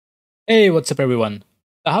Hey, what's up everyone?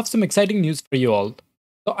 I have some exciting news for you all.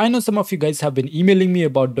 So I know some of you guys have been emailing me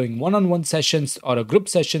about doing one-on-one sessions or a group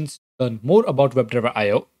sessions to learn more about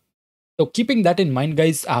WebdriverIO. So keeping that in mind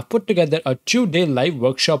guys, I have put together a 2-day live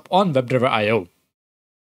workshop on WebdriverIO.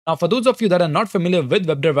 Now for those of you that are not familiar with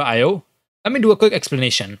WebdriverIO, let me do a quick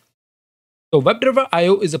explanation. So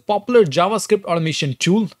WebdriverIO is a popular JavaScript automation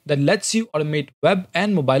tool that lets you automate web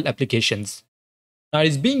and mobile applications. Now, it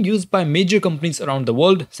is being used by major companies around the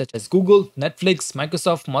world such as Google, Netflix,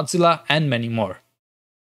 Microsoft, Mozilla, and many more.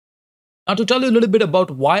 Now, to tell you a little bit about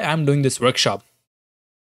why I'm doing this workshop.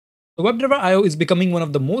 The WebdriverIO is becoming one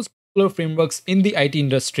of the most popular frameworks in the IT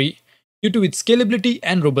industry due to its scalability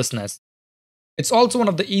and robustness. It's also one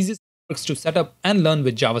of the easiest frameworks to set up and learn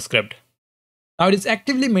with JavaScript. Now, it is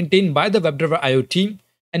actively maintained by the WebdriverIO team,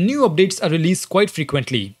 and new updates are released quite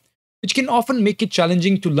frequently, which can often make it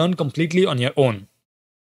challenging to learn completely on your own.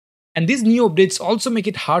 And these new updates also make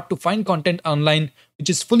it hard to find content online which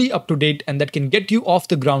is fully up to date and that can get you off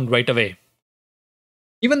the ground right away.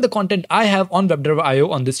 Even the content I have on WebdriverIO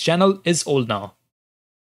on this channel is old now.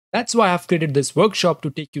 That's why I have created this workshop to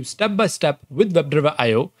take you step by step with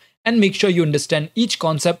WebdriverIO and make sure you understand each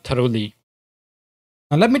concept thoroughly.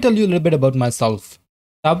 Now let me tell you a little bit about myself.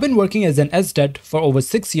 I've been working as an SDET for over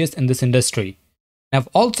 6 years in this industry. I've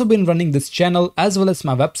also been running this channel as well as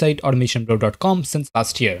my website automationbro.com since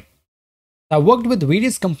last year. I worked with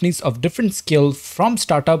various companies of different scale from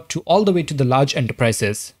startup to all the way to the large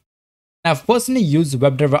enterprises. I've personally used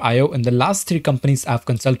WebdriverIO in the last 3 companies I've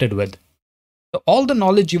consulted with. So all the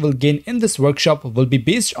knowledge you will gain in this workshop will be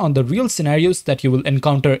based on the real scenarios that you will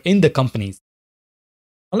encounter in the companies.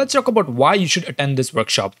 Now let's talk about why you should attend this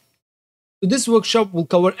workshop. So this workshop will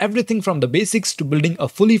cover everything from the basics to building a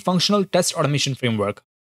fully functional test automation framework.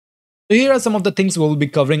 So here are some of the things we will be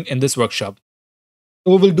covering in this workshop.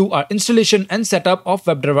 So we will do our installation and setup of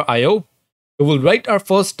WebdriverIO. We will write our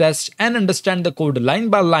first test and understand the code line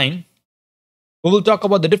by line. We will talk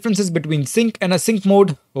about the differences between sync and async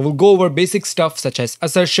mode. We will go over basic stuff such as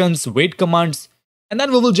assertions, wait commands, and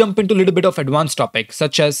then we will jump into a little bit of advanced topics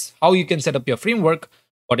such as how you can set up your framework,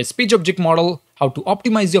 what is page object model, how to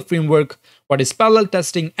optimize your framework, what is parallel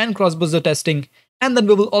testing and cross-browser testing, and then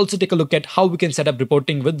we will also take a look at how we can set up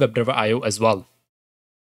reporting with WebdriverIO as well.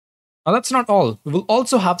 Now that's not all. We will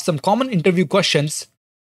also have some common interview questions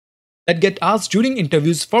that get asked during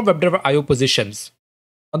interviews for WebdriverIO positions.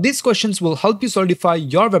 Now these questions will help you solidify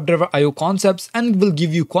your WebdriverIO concepts and will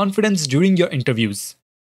give you confidence during your interviews.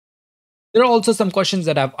 There are also some questions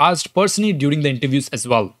that I've asked personally during the interviews as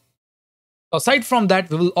well. Aside from that,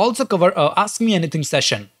 we will also cover a Ask Me Anything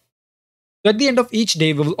session. So at the end of each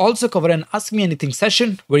day, we will also cover an Ask Me Anything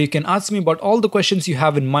session where you can ask me about all the questions you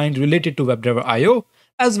have in mind related to WebdriverIO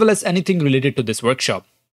as well as anything related to this workshop.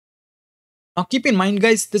 Now keep in mind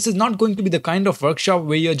guys, this is not going to be the kind of workshop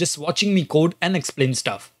where you're just watching me code and explain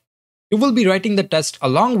stuff. You will be writing the test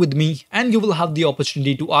along with me and you will have the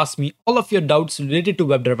opportunity to ask me all of your doubts related to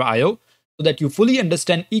WebdriverIO so that you fully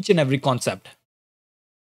understand each and every concept.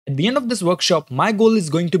 At the end of this workshop, my goal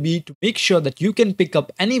is going to be to make sure that you can pick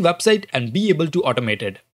up any website and be able to automate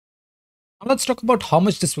it. Now let's talk about how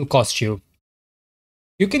much this will cost you.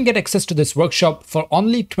 You can get access to this workshop for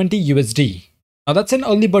only 20 USD. Now that's an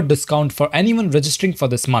early bird discount for anyone registering for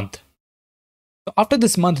this month. So after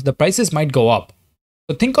this month, the prices might go up.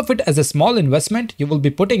 So think of it as a small investment you will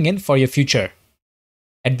be putting in for your future.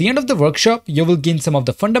 At the end of the workshop, you will gain some of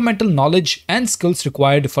the fundamental knowledge and skills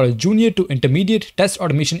required for a junior to intermediate test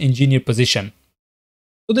automation engineer position.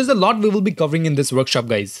 So there's a lot we will be covering in this workshop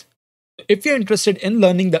guys. If you're interested in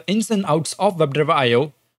learning the ins and outs of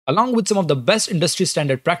WebdriverIO, along with some of the best industry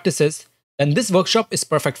standard practices, then this workshop is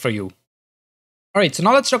perfect for you. Alright, so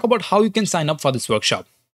now let's talk about how you can sign up for this workshop.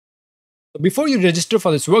 So before you register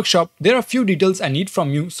for this workshop, there are a few details I need from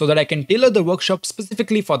you so that I can tailor the workshop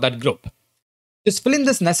specifically for that group. Just fill in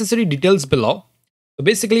this necessary details below. So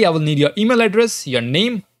basically, I will need your email address, your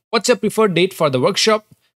name, what's your preferred date for the workshop.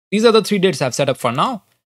 These are the 3 dates I've set up for now.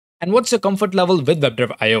 And what's your comfort level with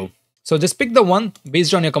WebdriverIO. So just pick the one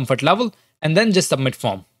based on your comfort level and then just submit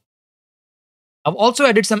form. I've also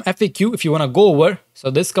added some FAQ if you want to go over. So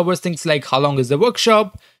this covers things like how long is the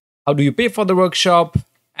workshop, how do you pay for the workshop,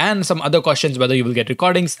 and some other questions whether you will get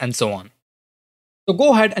recordings and so on. So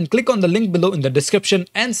go ahead and click on the link below in the description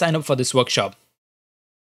and sign up for this workshop.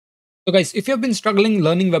 So guys, if you have been struggling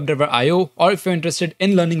learning WebdriverIO or if you're interested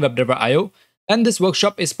in learning WebdriverIO, then this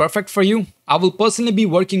workshop is perfect for you. I will personally be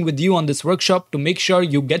working with you on this workshop to make sure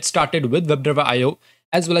you get started with WebdriverIO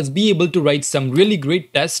as well as be able to write some really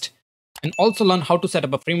great tests and also learn how to set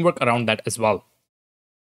up a framework around that as well.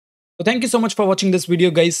 So thank you so much for watching this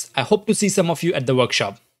video guys. I hope to see some of you at the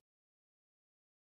workshop.